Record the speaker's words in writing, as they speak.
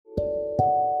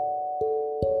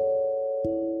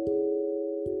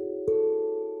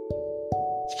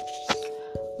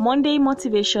Monday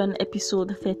Motivation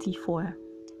episode 34.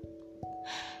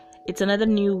 It's another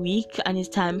new week and it's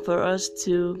time for us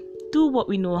to do what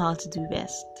we know how to do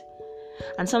best.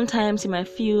 And sometimes you might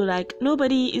feel like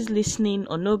nobody is listening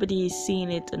or nobody is seeing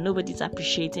it or nobody's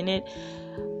appreciating it.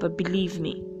 But believe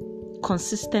me,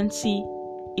 consistency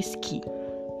is key.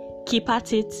 Keep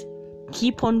at it,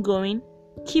 keep on going,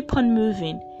 keep on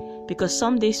moving, because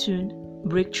someday soon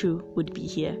breakthrough would be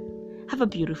here. Have a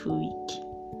beautiful week.